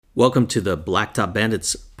Welcome to the Blacktop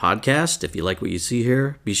Bandits podcast. If you like what you see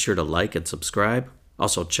here, be sure to like and subscribe.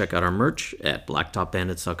 Also, check out our merch at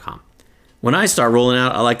blacktopbandits.com. When I start rolling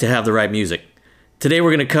out, I like to have the right music. Today, we're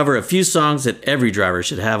going to cover a few songs that every driver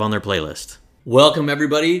should have on their playlist. Welcome,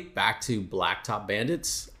 everybody, back to Blacktop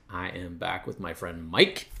Bandits. I am back with my friend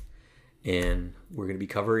Mike, and we're going to be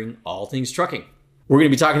covering all things trucking. We're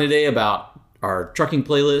going to be talking today about our trucking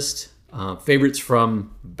playlist, favorites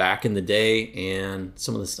from back in the day, and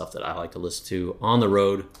some of the stuff that I like to listen to on the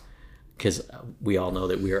road, because we all know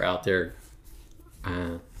that we are out there.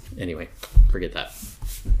 Anyway, forget that.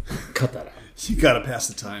 Cut that out. You gotta pass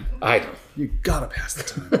the time. I know. You gotta pass the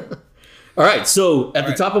time. All right, so at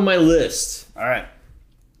the top of my list. All right.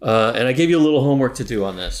 And I gave you a little homework to do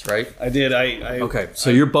on this, right? I did. Okay, so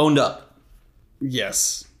you're boned up.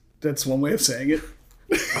 Yes. That's one way of saying it.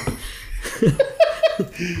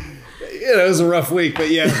 It was a rough week,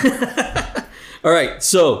 but yeah. All right,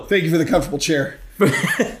 so thank you for the comfortable chair.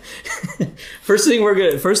 First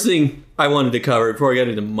thing I wanted to cover before I get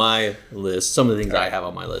into my list, some of the things I have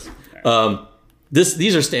on my list.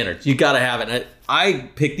 These are standards. You got to have it.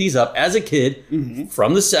 I picked these up as a kid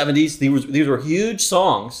from the 70s. These were huge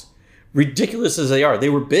songs, ridiculous as they are. They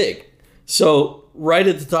were big. So right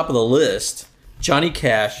at the top of the list, Johnny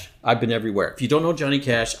Cash, I've Been Everywhere. If you don't know Johnny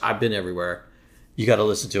Cash, I've Been Everywhere. You got to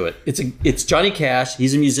listen to it. It's Johnny Cash.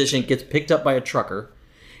 He's a musician, gets picked up by a trucker.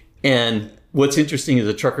 And what's interesting is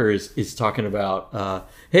the trucker is talking about,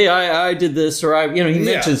 hey, I did this, or he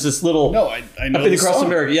mentions this little. No, I know. I've been across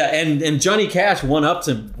America, yeah. And Johnny Cash went up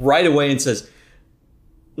to him right away and says,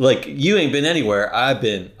 like, you ain't been anywhere. I've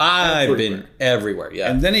been everywhere. Yeah.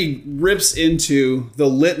 And then he rips into the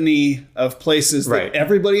litany of places that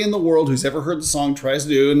everybody in the world who's ever heard the song tries to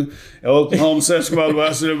do. And Oklahoma,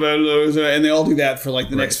 and they all do that for like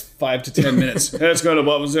the next 5 to 10 minutes. Let's go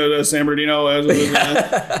to San Bernardino.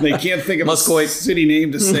 They can't think of a city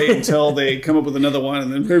name to say until they come up with another one.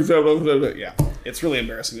 And then, yeah, it's really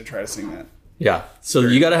embarrassing to try to sing that. Yeah. So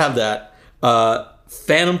you got to have that.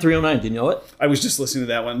 Phantom 309, do you know it? I was just listening to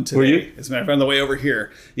that one today. Were you? As a matter of fact, on the way over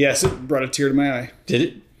here. Yes, it brought a tear to my eye. Did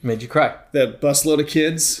it? Made you cry? That busload of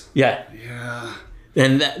kids. Yeah. Yeah.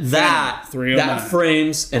 And that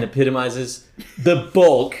frames and epitomizes the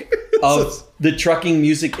bulk of the trucking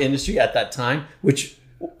music industry at that time, which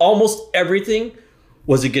almost everything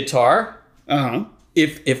was a guitar. Uh-huh.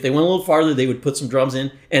 If they went a little farther, they would put some drums in,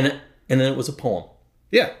 and then it was a poem.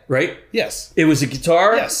 Yeah. Right? Yes. It was a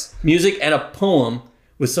guitar, yes, music, and a poem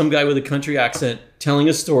with some guy with a country accent telling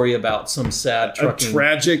a story about some sad trucking. A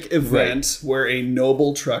tragic event where a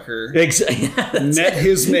noble trucker met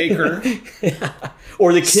his maker. Yeah.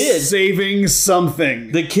 Or the kid. Saving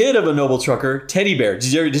something. The kid of a noble trucker, Teddy Bear.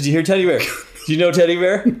 Did you hear Teddy Bear? Do you know Teddy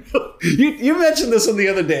Bear? You mentioned this one the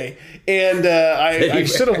other day, and I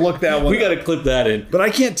should have looked that one. We got to clip that in. But I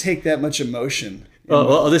can't take that much emotion.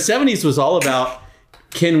 Well, the 70s was all about,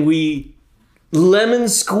 can we lemon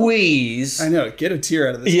squeeze? I know, get a tear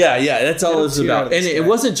out of this. Yeah, that's all it was about. And it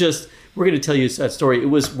wasn't just, we're going to tell you that story. It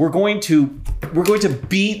was, we're going to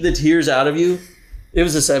beat the tears out of you. It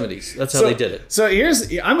was the 70s. That's how they did it. So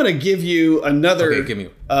I'm going to give you another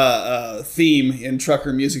theme in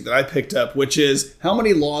trucker music that I picked up, which is, how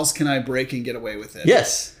many laws can I break and get away with it?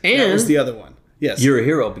 Yes. And that was the other one. Yes. You're a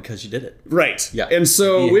hero because you did it. Right. Yeah. And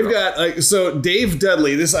so we've got, Dave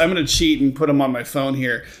Dudley, I'm going to cheat and put him on my phone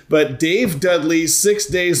here, but Dave Dudley, 6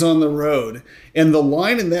 Days on the Road. And the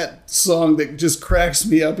line in that song that just cracks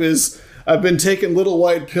me up is, I've been taking little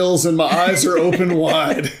white pills and my eyes are open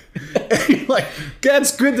wide. And you're like,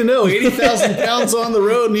 that's good to know. 80,000 pounds on the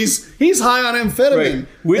road and he's high on amphetamine.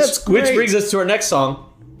 Right. Which brings us to our next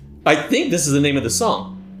song. I think this is the name of the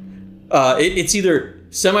song. It's either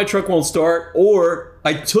Semi-Truck Won't Start or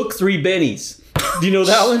I Took 3 Bennies. Do you know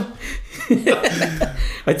that one?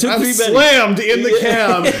 I took 3 Bennies. Slammed in the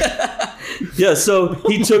cab. Yeah, so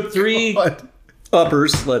he took 3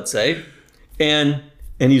 uppers, let's say, and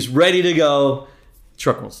he's ready to go.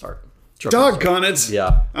 Truck won't start. Doggone it.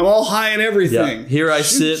 Yeah. I'm all high and everything. Yeah. Here I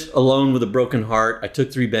sit alone with a broken heart. I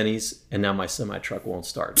took 3 bennies and now my semi-truck won't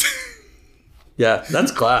start. Yeah,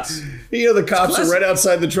 that's class. The cops are right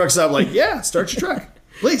outside the truck stop like, yeah, start your truck.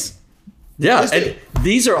 Please. Yeah, and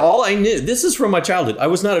these are all I knew. This is from my childhood. I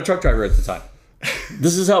was not a truck driver at the time.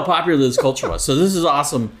 This is how popular this culture was. So this is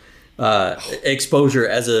awesome exposure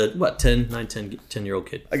as a, 10-year-old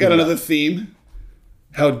kid. I got another theme.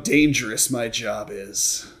 How dangerous my job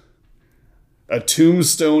is. A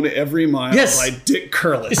Tombstone Every Mile by Dick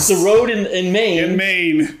Curlis. It's the road in Maine. In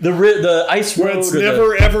Maine. The ice road. Where it's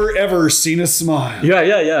never, ever, ever seen a smile.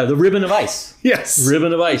 Yeah. The ribbon of ice. Yes.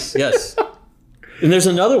 Ribbon of ice, yes. And there's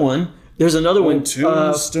another one There's another one,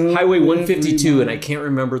 Tombstone Highway every 152, and I mile. can't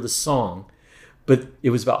remember the song, but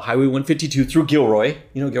it was about Highway 152 through Gilroy.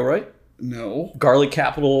 You know Gilroy? No. Garlic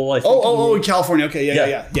capital, I think. In California. Okay,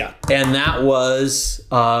 yeah. And that was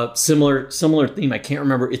similar theme. I can't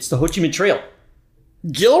remember. It's the Ho Chi Minh Trail.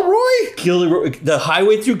 Gilroy? The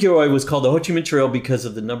highway through Gilroy was called the Ho Chi Minh Trail because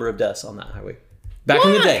of the number of deaths on that highway. Back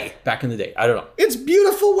in the day. I don't know. It's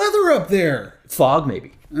beautiful weather up there. Fog,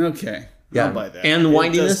 maybe. Okay. Yeah. I'll buy that. And the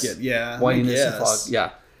windiness. Windiness and fog.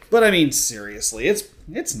 Yeah. But I mean, seriously,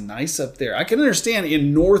 it's nice up there. I can understand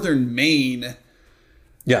in northern Maine,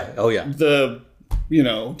 Yeah. Oh, yeah. the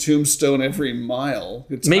Tombstone every mile.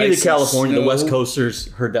 It's Maybe ice the California, and the West snow. Coasters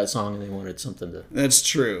heard that song and they wanted something to. That's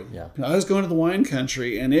true. Yeah. I was going to the wine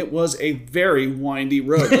country, and it was a very windy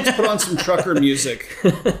road. Let's put on some trucker music.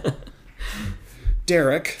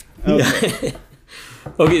 Derek. Okay.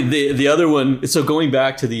 Okay, the other one. So going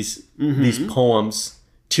back to these poems,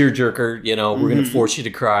 tearjerker. We're gonna force you to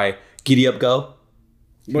cry. Giddy up, go.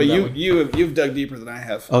 Well, you've dug deeper than I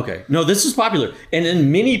have. Okay, no, this is popular. And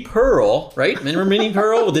then Minnie Pearl, right? Remember Minnie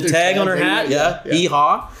Pearl with the tag on her hat? Yeah.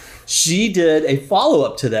 Hee-haw. She did a follow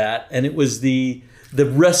up to that, and it was the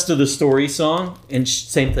rest of the story song, and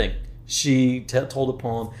same thing. She told a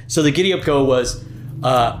poem. So the Giddy Up Go was.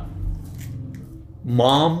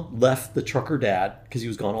 Mom left the trucker dad because he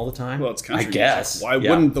was gone all the time. Well, it's country I guess. music. Why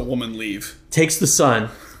wouldn't the woman leave? Takes the son.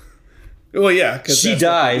 Well, yeah, because She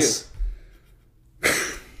dies.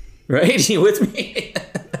 Right? You with me?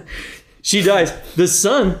 She dies. The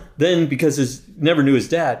son then, because he never knew his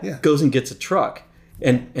dad, goes and gets a truck.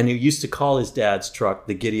 And he used to call his dad's truck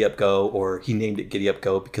the Giddy Up Go, or he named it Giddy Up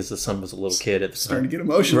Go because the son was a little kid at the time. Starting to get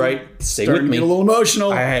emotional. Right? Stay Starting with me. to get a little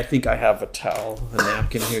emotional. I think I have a towel, a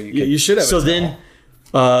napkin here. You should have a towel.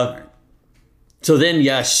 So then,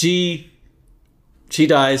 she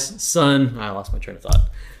dies. Son, I lost my train of thought.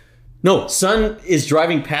 No, son is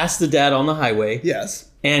driving past the dad on the highway. Yes.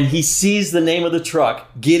 And he sees the name of the truck,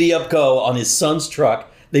 Giddy Up Go, on his son's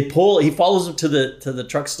truck. He follows him to the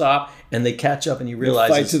truck stop, and they catch up, and he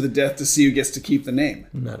realizes... Fight to the death to see who gets to keep the name.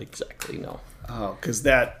 Not exactly, no. Oh, because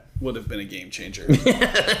that would have been a game changer.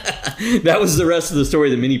 That was the rest of the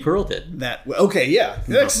story that Minnie Pearl did. Okay, yeah.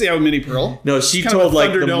 Let's see how Minnie Pearl. No, she kind of told a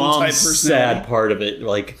like the Thunderdome mom's type personality. sad part of it,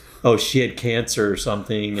 like, oh, she had cancer or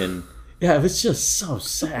something, and yeah, it was just so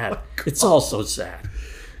sad. It's all so sad.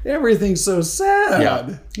 Everything's so sad.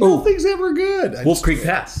 Yeah. Nothing's ever good. Wolf Creek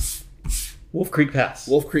Pass. Wolf Creek Pass.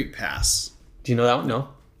 Wolf Creek Pass. Do you know that one? No.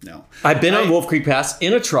 No. I've been on Wolf Creek Pass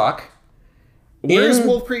in a truck. Where's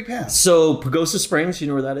Wolf Creek Pass? So Pagosa Springs, you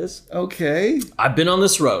know where that is? Okay. I've been on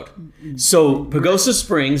this road. So Pagosa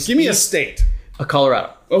Springs. Give me a state.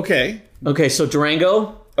 Colorado. Okay. Okay, so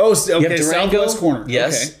Durango. Oh, okay. You have Durango, Southwest corner.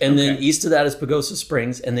 Yes, Okay. and then east of that is Pagosa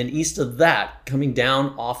Springs, and then east of that, coming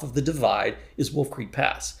down off of the divide, is Wolf Creek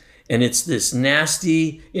Pass. And it's this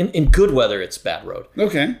nasty, in good weather, it's bad road.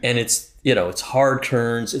 Okay. And it's, it's hard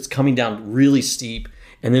turns, it's coming down really steep,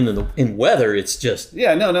 and then in weather, it's just...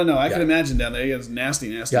 Yeah, no. I can imagine down there. It's nasty.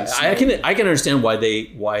 Yeah, I can understand why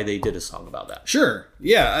they did a song about that. Sure.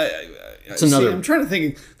 Yeah. It's another... I'm trying to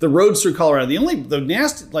think. The roads through Colorado. The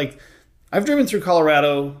nasty, like, I've driven through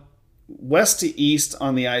Colorado west to east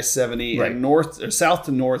on the I-70 Right. and north or south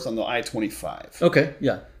to north on the I-25. Okay,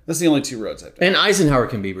 yeah. That's the only two roads I've done. And Eisenhower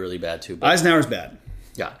can be really bad too. But Eisenhower's bad.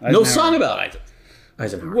 yeah, no Eisenhower. song about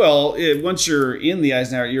Eisenhower. Well, once you're in the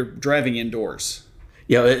Eisenhower, you're driving indoors.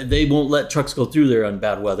 Yeah, they won't let trucks go through there on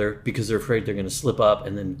bad weather because they're afraid they're going to slip up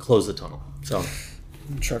and then close the tunnel. So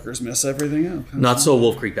Truckers mess everything up. not so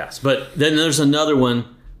Wolf Creek Pass. But then there's another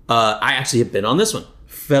one. I actually have been on this one.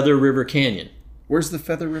 Feather River Canyon. Where's the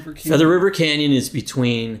Feather River Canyon? Feather River Canyon is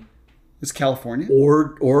between It's California?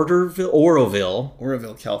 Oroville,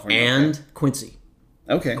 California. and Quincy.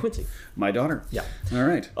 Okay. Quincy. My daughter. Yeah. All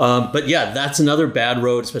right. But yeah, that's another bad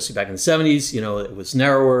road, especially back in the 70s. It was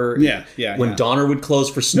narrower. Yeah. When Donner would close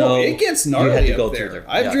for snow. No, it gets gnarly you had to up go there. through there.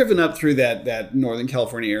 I've driven up through that Northern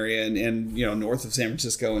California area and north of San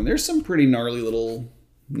Francisco, and there's some pretty gnarly little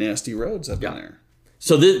nasty roads up in there.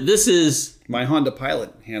 So this is... My Honda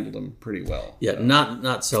Pilot handled them pretty well. Yeah,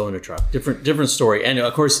 not so in a truck. Different story. And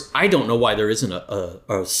of course, I don't know why there isn't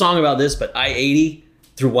a song about this, but I-80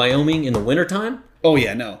 through Wyoming in the wintertime, Oh,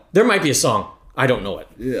 yeah, no. there might be a song. I don't know it.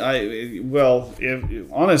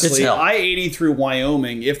 Honestly, It's hell. I-80 through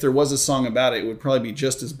Wyoming, if there was a song about it, it would probably be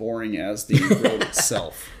just as boring as the road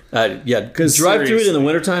itself. Yeah, because drive through it in the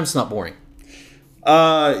wintertime, it's not boring.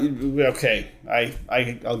 Okay,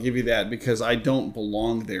 I'll give you that because I don't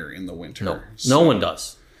belong there in the winter. No, So no one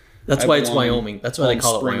does. That's I why it's belong in Wyoming. That's why they Palm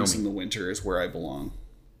call it Springs Wyoming. in the winter is where I belong.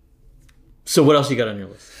 So what else you got on your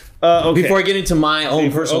list? Okay. Before I get into my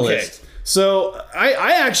own personal list. So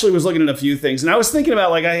I actually was looking at a few things, and I was thinking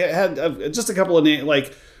about, like, I had just a couple of names,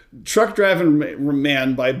 like Truck Driving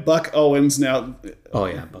Man by Buck Owens. Now, Oh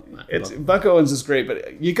yeah, Buck Owens is great,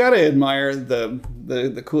 but you got to admire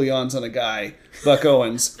the coolions on a guy, Buck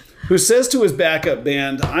Owens, who says to his backup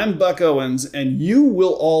band, "I'm Buck Owens, and you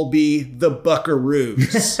will all be the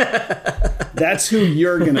Buckaroos." That's who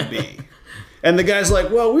you're gonna be. And the guy's like,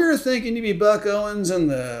 "Well, we were thinking you'd be Buck Owens and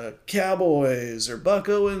the Cowboys, or Buck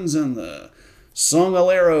Owens and the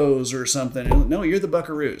Songaleros or something." No, you're the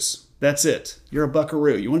Buckaroos. That's it. You're a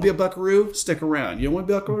Buckaroo. You want to be a Buckaroo? Stick around. You don't want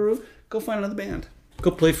to be a Buckaroo? Go find another band. Go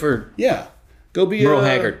play for Go be Merle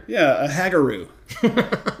Haggard. Yeah, a Haggaroo.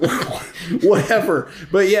 Whatever.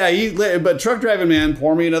 But yeah, but Truck Driving Man,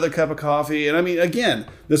 pour me another cup of coffee. And I mean, again,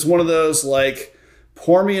 this is one of those, like,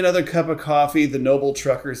 pour me another cup of coffee, the noble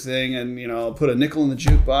trucker thing, and, you know, put a nickel in the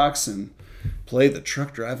jukebox and play the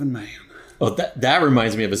Truck Driving Man. Oh, that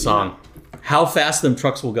reminds me of a song. How Fast Them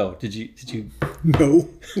Trucks Will Go. Did you? No.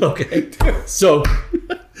 Okay. So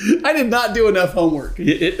I did not do enough homework.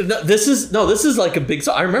 This is like a big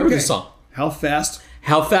song. I remember this song. How fast?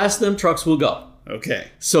 How Fast Them Trucks Will Go. Okay.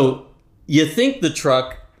 So you think the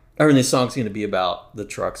song's going to be about the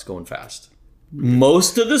trucks going fast.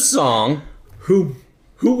 Most of the song, who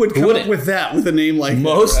would come up with that, with a name like that?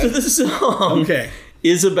 Most of the song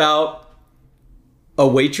is about a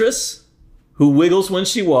waitress who wiggles when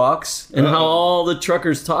she walks, and how all the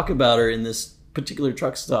truckers talk about her in this particular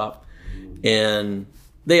truck stop. And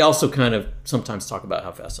they also kind of sometimes talk about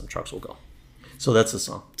how fast some trucks will go. So that's the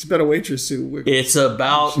song. It's about a waitress who wiggles. It's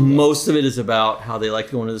about, most of it is about how they like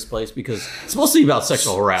to go into this place, because it's mostly about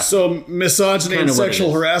sexual harassment. So misogyny and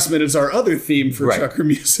sexual harassment is our other theme for trucker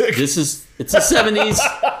music. It's the 70s.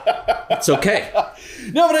 It's okay.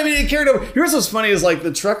 No, but I mean, it carried over. Here's what's funny is, like,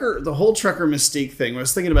 the whole trucker mystique thing. I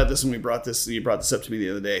was thinking about this when you brought this up to me the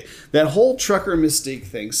other day. That whole trucker mystique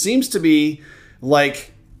thing seems to be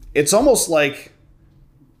like, it's almost like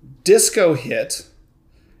disco hit,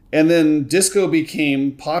 and then disco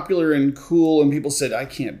became popular and cool, and people said, I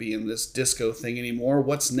can't be in this disco thing anymore.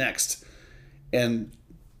 What's next? And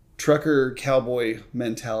trucker cowboy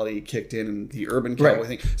mentality kicked in, and the urban cowboy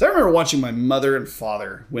thing. So I remember watching my mother and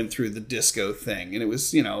father went through the disco thing, and it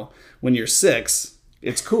was, you know, when you're 6,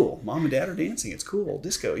 it's cool. Mom and dad are dancing. It's cool.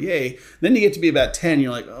 Disco. Yay. Then you get to be about 10.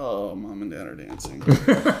 You're like, oh, mom and dad are dancing.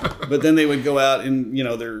 But then they would go out in, you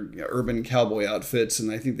know, their urban cowboy outfits.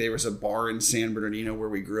 And I think there was a bar in San Bernardino where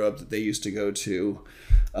we grew up that they used to go to.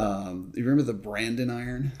 You remember the Brandon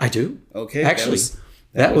Iron? I do. Okay. Actually,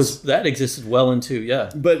 that existed well into,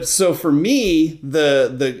 But so for me,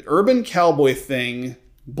 the urban cowboy thing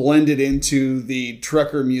blended into the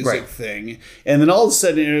trucker music thing, and then all of a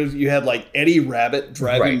sudden you had, like, Eddie Rabbit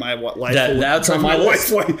driving my life away. That's on my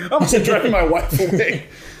list. I almost said driving my wife away,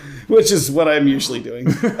 which is what I'm usually doing.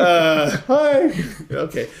 Hi.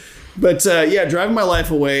 Okay. But driving my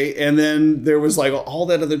life away, and then there was, like, all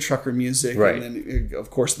that other trucker music, and then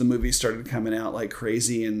of course the movies started coming out like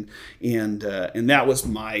crazy, and that was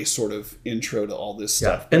my sort of intro to all this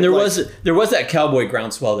stuff. And there was that cowboy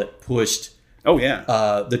groundswell that pushed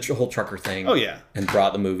the whole trucker thing. And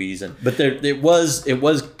brought the movies, but it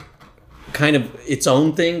was kind of its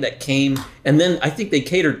own thing that came, and then I think they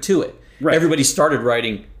catered to it. Everybody started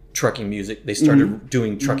writing trucking music. They started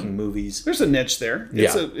doing trucking movies. There's a niche there.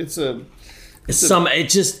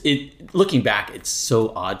 Looking back, it's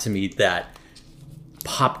so odd to me that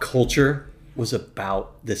pop culture was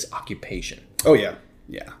about this occupation.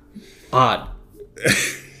 Odd.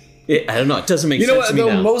 I don't know. It doesn't make sense to me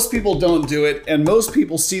now. Most people don't do it, and most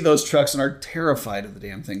people see those trucks and are terrified of the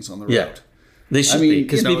damn things on the road. They should be,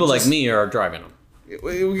 because people like me are driving them.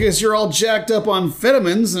 Because you're all jacked up on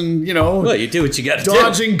vitamins, and, you know, well, you do what you got to do.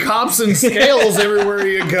 Dodging cops and scales everywhere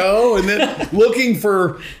you go, and then looking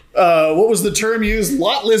for what was the term used?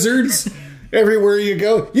 Lot lizards everywhere you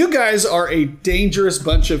go. You guys are a dangerous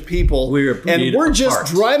bunch of people, and we're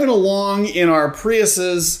just driving along in our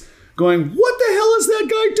Priuses, going, "What the hell is that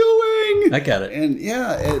guy doing?" I got it.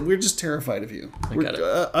 And we're just terrified of you. I got it.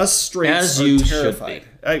 Us straights are terrified.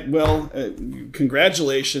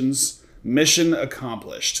 Congratulations. Mission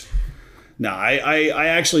accomplished. No, I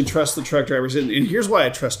actually trust the truck drivers, and here's why I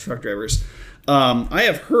trust truck drivers. I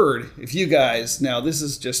have heard, if you guys, now this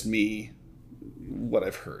is just me, what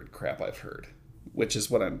I've heard, crap I've heard, which is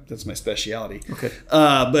that's my specialty. Okay.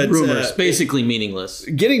 But rumors, basically meaningless.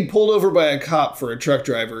 Getting pulled over by a cop for a truck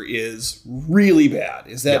driver is really bad.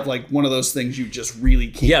 Is that like one of those things you just really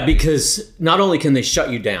can't? Yeah, because not only can they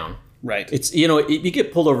shut you down. Right. It's, you know, you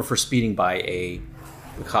get pulled over for speeding by a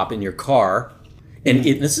cop in your car, And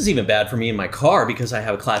this is even bad for me in my car because I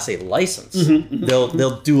have a Class A license.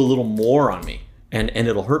 They'll do a little more on me, and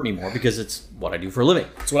it'll hurt me more because it's what I do for a living.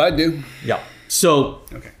 That's what I do. Yeah. So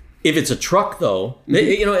if it's a truck, though,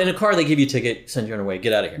 you know, in a car they give you a ticket, send you on your way,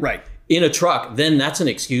 get out of here. Right. In a truck, then that's an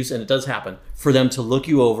excuse, and it does happen for them to look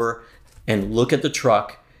you over and look at the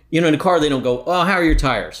truck. You know, in a car they don't go, "Oh, how are your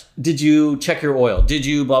tires? Did you check your oil? Did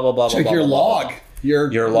you blah blah blah check blah your blah, log? Blah, blah.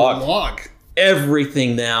 Your log.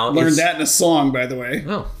 Everything now. Learned that in a song, by the way.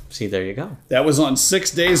 Oh, see, there you go. That was on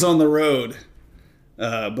 6 Days on the Road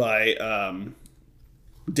by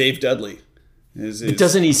Dave Dudley.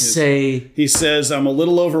 Doesn't he say... He says, I'm a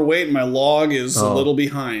little overweight and my log is a little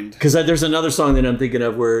behind. Because there's another song that I'm thinking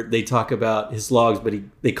of where they talk about his logs, but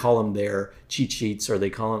they call them their cheat sheets, or they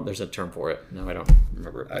call them... There's a term for it. No, I don't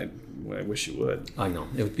remember. I wish you would. I know.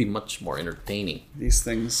 It would be much more entertaining. These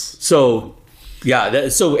things... So, yeah.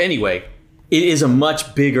 So anyway, it is a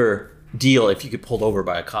much bigger deal if you get pulled over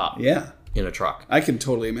by a cop. Yeah. In a truck. I can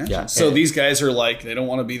totally imagine. Yeah. So these guys are like, they don't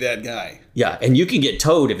want to be that guy. Yeah, and you can get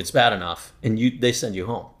towed if it's bad enough, and they send you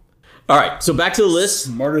home. All right, so back to the list.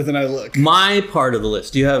 Smarter than I look. My part of the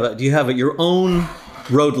list. Do you have your own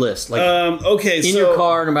road list? Like in your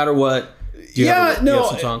car, no matter what. Do you have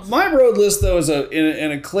some songs? My road list though is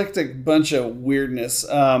an eclectic bunch of weirdness.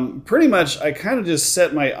 Pretty much, I kind of just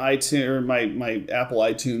set my iTunes or my Apple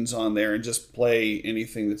iTunes on there and just play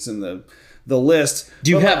anything that's in the list.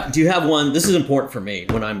 Do you have one? This is important for me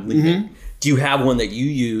when I'm leaving. Do you have one that you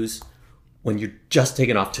use when you're just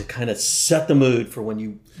taking off to kind of set the mood for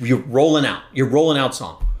when you're rolling out? Your rolling out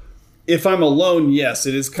song. If I'm alone, yes,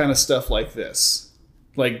 it is kind of stuff like this.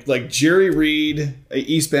 Like Jerry Reed,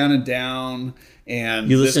 Eastbound and Down, and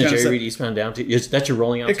you listen to Jerry Reed, Eastbound and Down. That's your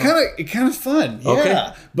rolling out song. It kind of fun, yeah.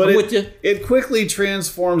 Okay. But it quickly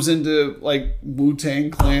transforms into like Wu-Tang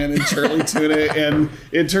Clan and Charlie Tuna, and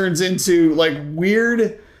it turns into like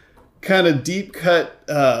weird, kind of deep cut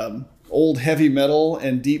old heavy metal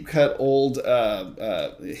and deep cut old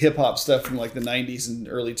hip hop stuff from like the 90s and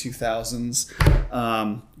early 2000s.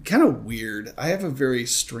 Kind of weird. I have a very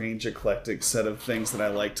strange, eclectic set of things that I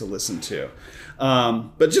like to listen to.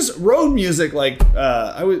 But just road music, like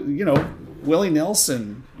I would, Willie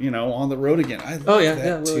Nelson, On the Road Again. I like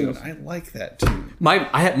that tune. I like that tune. My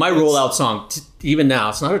rollout song, even now,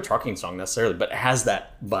 it's not a trucking song necessarily, but it has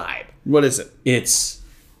that vibe. What is it? It's,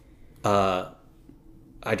 I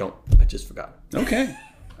just forgot. Okay.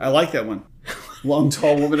 I like that one. Long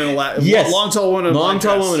tall woman in a yes. Long tall woman in a black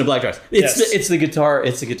dress. Woman in a black dress. It's the guitar.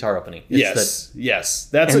 It's the guitar opening. Yes,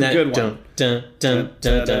 that's a good one.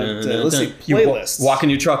 Let's see. Playlist. Walking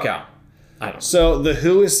your truck out. I don't know. So the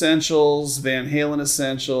Who Essentials, Van Halen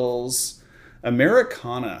Essentials,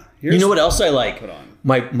 Americana. You know what else I like? Put on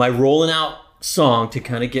my rolling out song to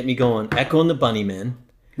kind of get me going. Echo and the Bunnymen.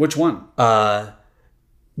 Which one?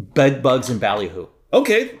 Bed Bugs and Ballyhoo.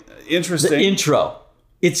 Okay, interesting. The intro.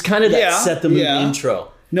 It's kind of that set the mood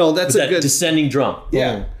intro. No, that's a good descending drum.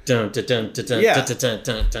 Yeah. Now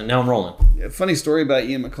I'm rolling. Funny story about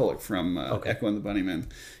Ian McCulloch from Echo and the Bunnymen.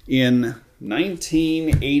 In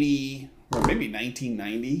 1980 or maybe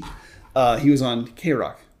 1990, he was on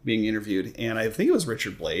K-Rock being interviewed, and I think it was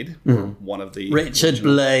Richard Blade, one of the Richard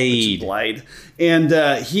Blade,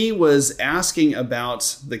 and he was asking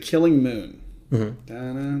about the Killing Moon.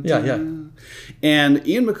 Yeah. And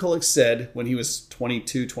Ian McCulloch said when he was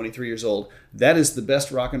 22, 23 years old, that is the best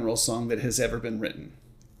rock and roll song that has ever been written.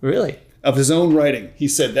 Really? Of his own writing. He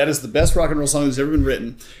said that is the best rock and roll song that's ever been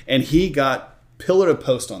written. And he got pillar to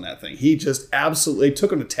post on that thing. He just absolutely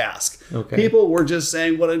took him to task. Okay. People were just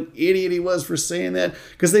saying what an idiot he was for saying that.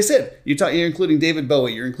 Because they said, you're including David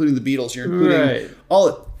Bowie, you're including the Beatles, you're including all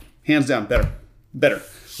of it. Hands down, better,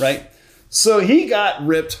 right? So he got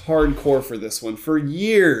ripped hardcore for this one for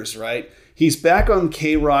years, right? He's back on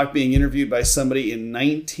K-Rock being interviewed by somebody in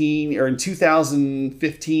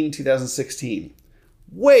 2015, 2016.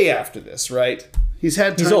 Way after this, right? He's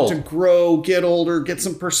had time to grow, get older, get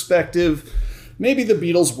some perspective. Maybe the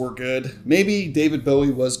Beatles were good. Maybe David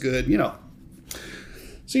Bowie was good,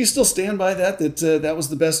 So you still stand by that was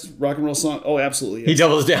the best rock and roll song? Oh, absolutely. Yes. He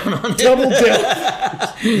doubles down on it. Double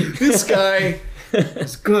down. This guy...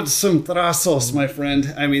 It's got some trazos, my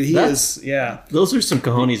friend. I mean, Those are some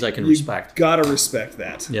cojones I can respect. Gotta respect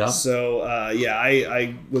that. Yeah. So,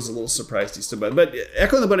 I was a little surprised he stood by. But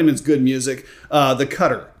Echo and the Bunnymen's good music. The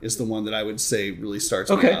Cutter is the one that I would say really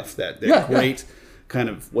starts me off. That great kind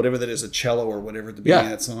of whatever that is, a cello or whatever at the beginning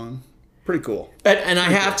of that song. Pretty cool. And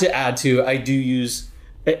I have to add, too, I do use,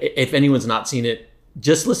 if anyone's not seen it,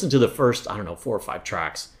 just listen to the first, 4 or 5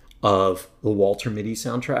 tracks of the Walter Mitty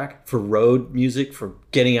soundtrack for road music, for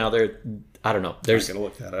getting out there. I don't know. I gotta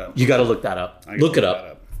look that up. You got to look that up. Look it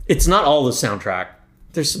up. It's not all the soundtrack.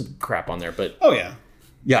 There's some crap on there, but oh yeah,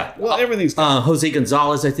 yeah. Well, everything's Jose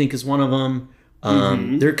Gonzalez, I think, is one of them.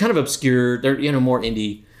 They're kind of obscure. They're more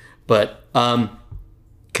indie, but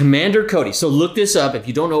Commander Cody. So look this up if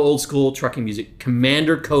you don't know old school trucking music.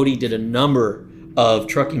 Commander Cody did a number of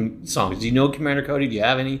trucking songs. Do you know Commander Cody? Do you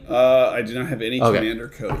have any? I do not have any Commander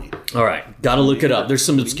Cody. All right, gotta look it up. There's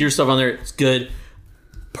some obscure stuff on there. It's good.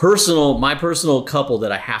 My personal couple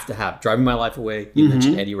that I have to have, Driving My Life Away. You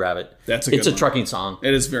mentioned Eddie Rabbit. That's a good one. trucking song.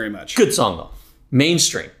 It is very much. Good song though.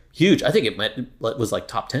 Mainstream. Huge. I think it was like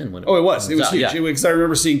top 10 when it was huge. Yeah. Because I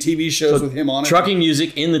remember seeing TV shows with him on it. Trucking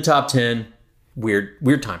music in the top 10.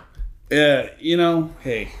 Weird time.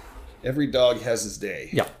 Hey, every dog has his day.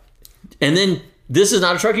 Yeah. And then this is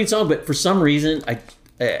not a trucking song, but for some reason,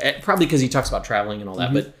 probably because he talks about traveling and all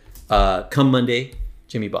that, but Come Monday,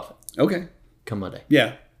 Jimmy Buffett. Okay. Come Monday.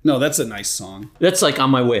 Yeah. No, that's a nice song. That's like On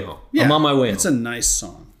My Way Home. Yeah, I'm on my way home. It's a nice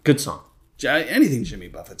song. Good song. Anything Jimmy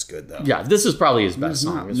Buffett's good, though. Yeah, this is probably his best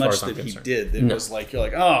song as far as I'm concerned. concerned. He did. It was like, you're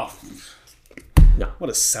like, oh, no. What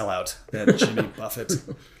a sellout, that Jimmy Buffett.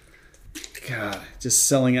 God, just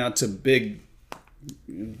selling out to big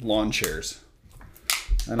lawn chairs.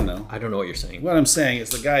 I don't know. I don't know what you're saying. What I'm saying is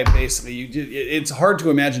the guy basically, it's hard to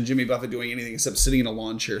imagine Jimmy Buffett doing anything except sitting in a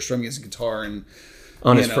lawn chair, strumming his guitar, and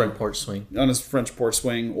on his front porch swing. On his front porch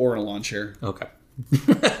swing or in a lawn chair. Okay.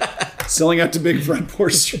 Selling out to big front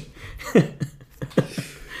porch.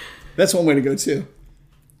 That's one way to go too.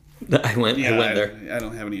 I went there. I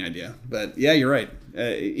don't have any idea, but yeah, you're right.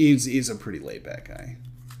 He's a pretty laid back guy.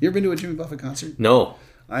 You ever been to a Jimmy Buffett concert? No,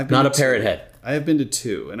 not a parrot head. I have been to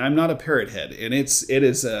 2, and I'm not a parrot head. And it's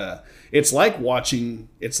like watching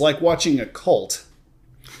a cult,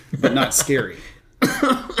 but not scary.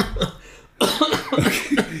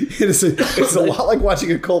 It's a lot like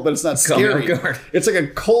watching a cult, but it's not scary. It's like a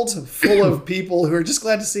cult full of people who are just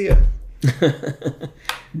glad to see you.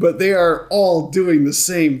 But they are all doing the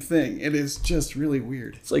same thing. It is just really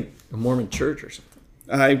weird. It's like a Mormon church or something.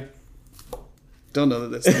 I don't know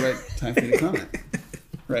that that's the right time for me to comment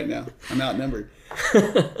right now. I'm outnumbered.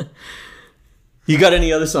 You got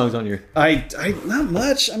any other songs on your... I not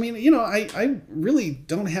much. I mean, I really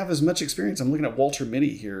don't have as much experience. I'm looking at Walter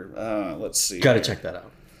Mitty here. Let's see. Got to check that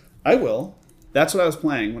out. I will. That's what I was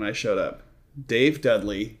playing when I showed up. Dick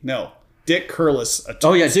Curlis.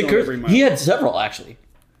 Oh yeah, Dick Curlis. He had several actually.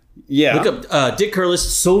 Yeah. Look up Dick Curlis,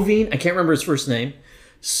 Sovine. I can't remember his first name.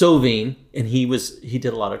 Sovine, and he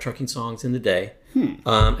did a lot of trucking songs in the day. And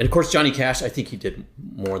of course Johnny Cash. I think he did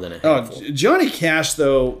more than a handful. Johnny Cash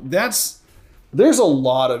though, there's a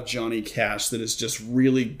lot of Johnny Cash that is just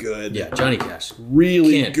really good. Yeah, Johnny Cash.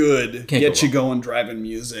 Really good. Get you going driving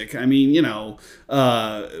music. I mean,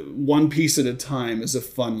 One Piece at a Time is a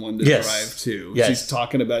fun one to drive to. Yes. He's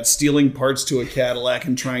talking about stealing parts to a Cadillac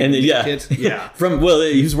and trying to make it. Yeah.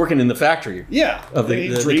 He was working in the factory. Yeah. Of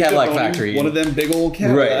the Cadillac factory. One of them big old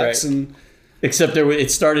Cadillacs. Right. And except it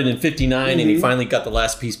started in 59 and he finally got the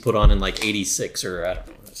last piece put on in like 86 or I don't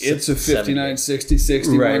know. It's a 59, 60,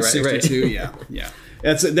 61, 62. Yeah.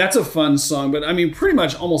 That's a fun song, but I mean, pretty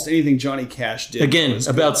much almost anything Johnny Cash did. Again,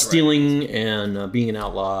 about stealing and being an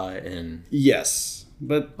outlaw and... Yes,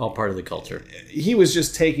 but... all part of the culture. He was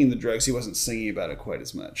just taking the drugs. He wasn't singing about it quite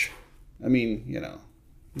as much. I mean, you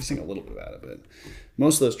sing a little bit about it, but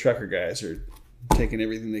most of those trucker guys are taking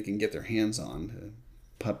everything they can get their hands on to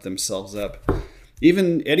pump themselves up.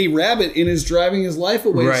 Even Eddie Rabbit in his Driving His Life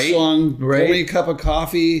Away song, pour me a cup of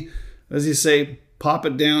coffee, as you say, pop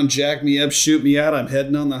it down, jack me up, shoot me out, I'm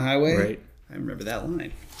heading on the highway. Right. I remember that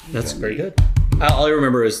line. That's very good. All I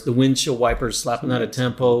remember is the windshield wipers slapping out a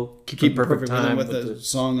tempo, keep perfect time with the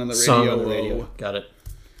song on the radio. Song on the radio. Got it.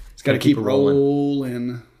 It's got to keep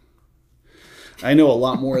rolling. I know a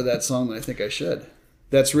lot more of that song than I think I should.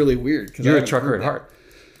 That's really weird. You're a trucker at heart.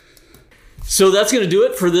 So that's going to do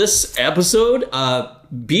it for this episode.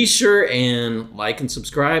 Be sure and like and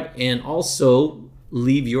subscribe, and also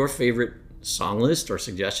leave your favorite song list or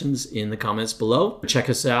suggestions in the comments below. Check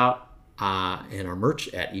us out and our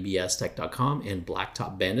merch at ebstech.com and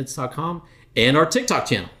blacktopbandits.com and our TikTok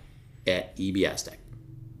channel at ebstech.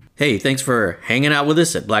 Hey, thanks for hanging out with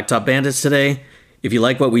us at Blacktop Bandits today. If you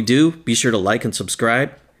like what we do, be sure to like and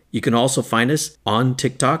subscribe. You can also find us on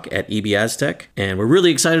TikTok at ebstech, and we're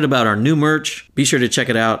really excited about our new merch. Be sure to check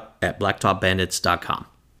it out at blacktopbandits.com.